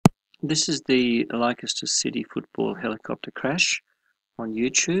This is the Leicester City football helicopter crash on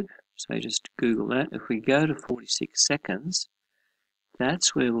YouTube. So just Google that. If we go to 46 seconds,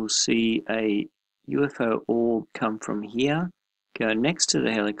 that's where we'll see a UFO orb come from here, go next to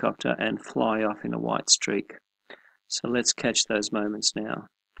the helicopter and fly off in a white streak. So let's catch those moments now.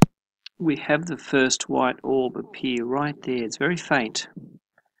 We have the first white orb appear right there. It's very faint.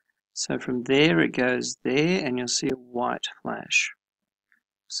 So from there it goes there and you'll see a white flash.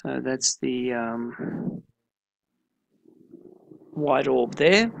 So that's the white orb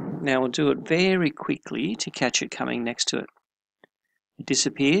there. Now we'll do it very quickly to catch it coming next to it. It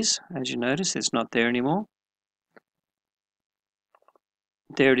disappears, as you notice, it's not there anymore.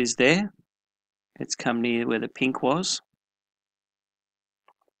 There it is there. It's come near where the pink was.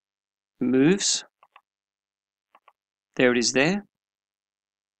 Moves. There it is there.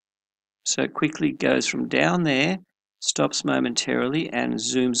 So it quickly goes from down there, stops momentarily and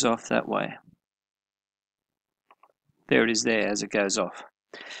zooms off that way. There it is there as it goes off.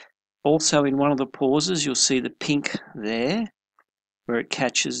 Also in one of the pauses you'll see the pink there where it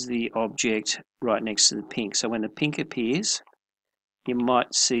catches the object right next to the pink. So when the pink appears you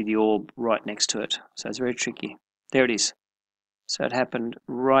might see the orb right next to it. So it's very tricky. There it is. So it happened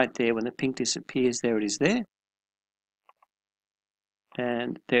right there when the pink disappears. There it is there.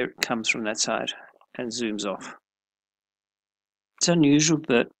 And there it comes from that side and zooms off. It's unusual,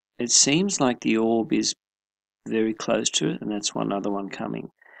 but it seems like the orb is very close to it, and that's one other one coming.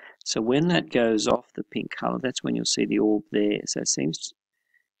 So when that goes off the pink color, that's when you'll see the orb there. So it seems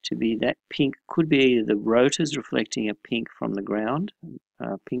to be that pink, could be either the rotors reflecting a pink from the ground,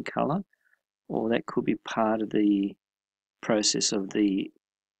 pink color, or that could be part of the process of the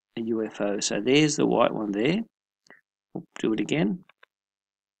UFO. So there's the white one there. We'll do it again.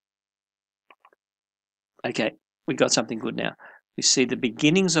 Okay, we got something good now. We see the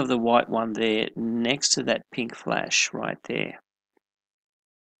beginnings of the white one there next to that pink flash right there.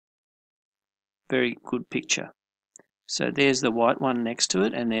 Very good picture. So there's the white one next to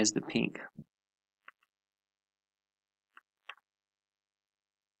it and there's the pink.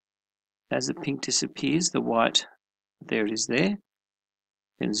 As the pink disappears, the white, there it is there,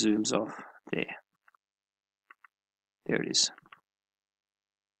 then zooms off there. There it is.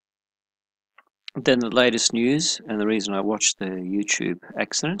 Then the latest news, and the reason I watched the YouTube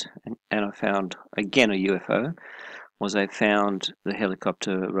accident and I found again a UFO, was I found the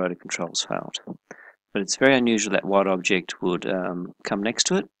helicopter rotor controls failed. But it's very unusual that white object would come next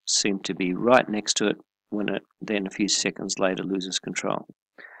to it, seem to be right next to it, when it then a few seconds later loses control.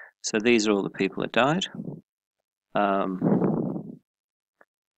 So these are all the people that died.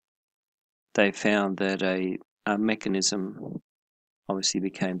 They found that a mechanism obviously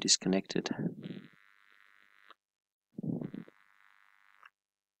became disconnected.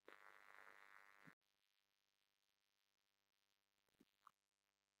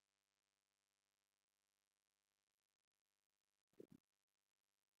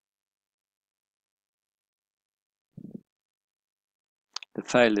 The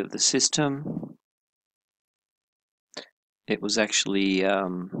failure of the system, it was actually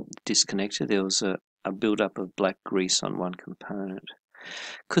disconnected. There was a build-up of black grease on one component.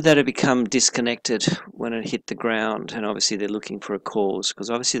 Could that have become disconnected when it hit the ground? And obviously they're looking for a cause, because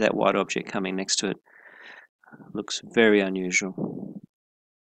obviously that white object coming next to it looks very unusual.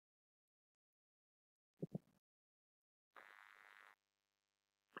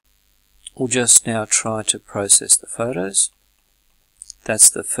 We'll just now try to process the photos.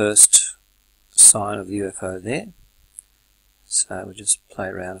 That's the first sign of the UFO there. So we'll just play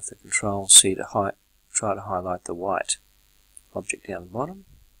around with the control C to try to highlight the white object down the bottom,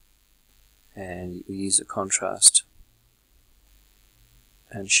 and we use a contrast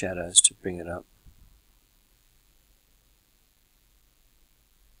and shadows to bring it up.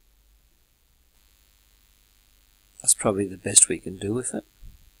 That's probably the best we can do with it,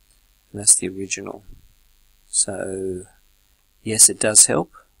 and that's the original. So yes, it does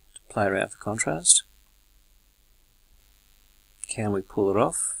help to play around with the contrast. Can we pull it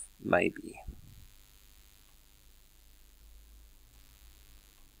off? Maybe.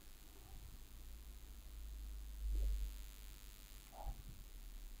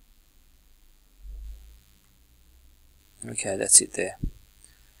 Okay, that's it there.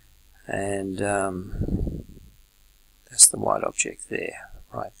 And that's the white object there,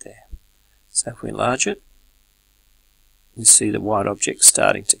 right there. So if we enlarge it, you see the white object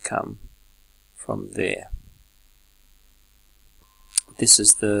starting to come from there. This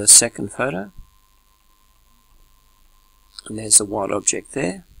is the second photo. And there's a white object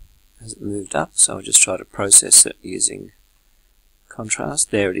there as it moved up. So I'll just try to process it using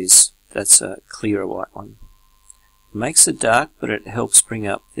contrast. There it is that's a clearer white one. It makes it dark, but it helps bring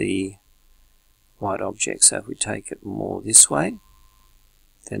up the white object. So if we take it more this way,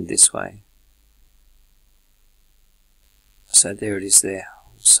 then this way. So there it is there.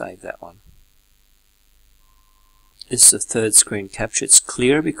 We'll save that one. This is a third screen capture. It's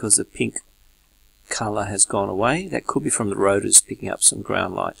clearer because the pink colour has gone away. That could be from the rotors picking up some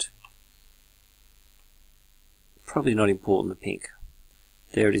ground light. Probably not important, the pink.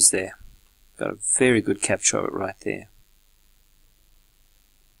 There it is there. Got a very good capture of it right there.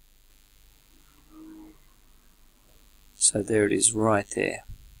 So there it is right there.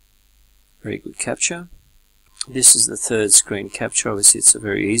 Very good capture. This is the third screen capture. Obviously it's a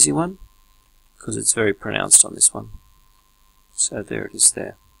very easy one because it's very pronounced on this one. So there it is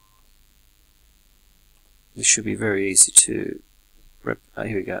there. This should be very easy to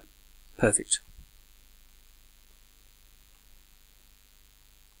here we go. Perfect.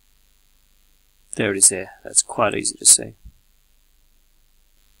 There it is there. That's quite easy to see.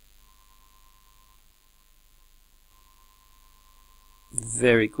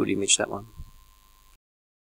 Very good image, that one.